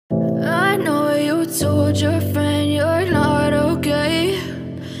told your friend you're not okay,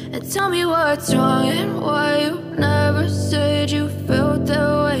 and tell me what's wrong and why you never said you felt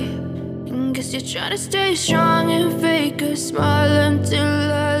that way. And guess you're trying to stay strong and fake a smile until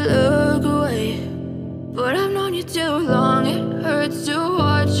I look away. But I've known you too long, it hurts to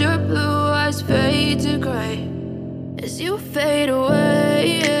watch your blue eyes fade to gray as you fade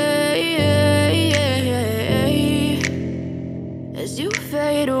away, as you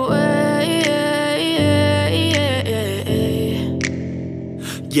fade away.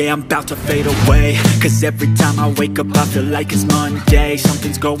 Yeah, I'm about to fade away, cause every time I wake up I feel like it's Monday.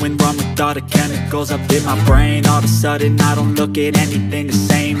 Something's going wrong with all the chemicals up in my brain. All of a sudden I don't look at anything the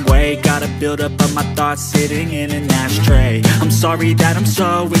same way. Got a buildup of my thoughts sitting in an ashtray. I'm sorry that I'm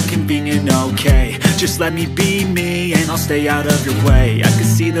so inconvenient, okay. Just let me be me and I'll stay out of your way. I can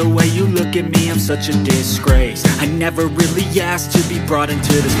see the way you look at me, I'm such a disgrace. I never really asked to be brought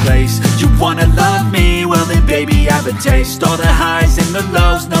into this place. You wanna love me? Well then baby I have a taste. All the highs and the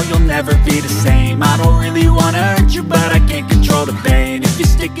lows, no you'll never be the same. I don't really wanna hurt you but I can't control the pain. If you're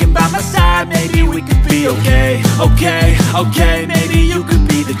sticking by my side maybe we could be okay. Okay, maybe you could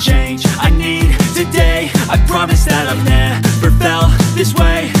be the change I need today. I promise that I've never felt this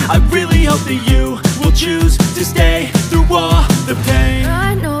way. I really hope that you will choose to stay through all the pain.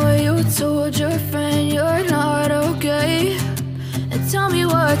 I know you told your friend you're not okay, and tell me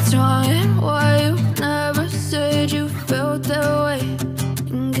what's wrong and why you never said you felt that way.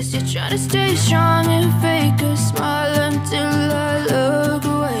 And guess you're trying to stay strong and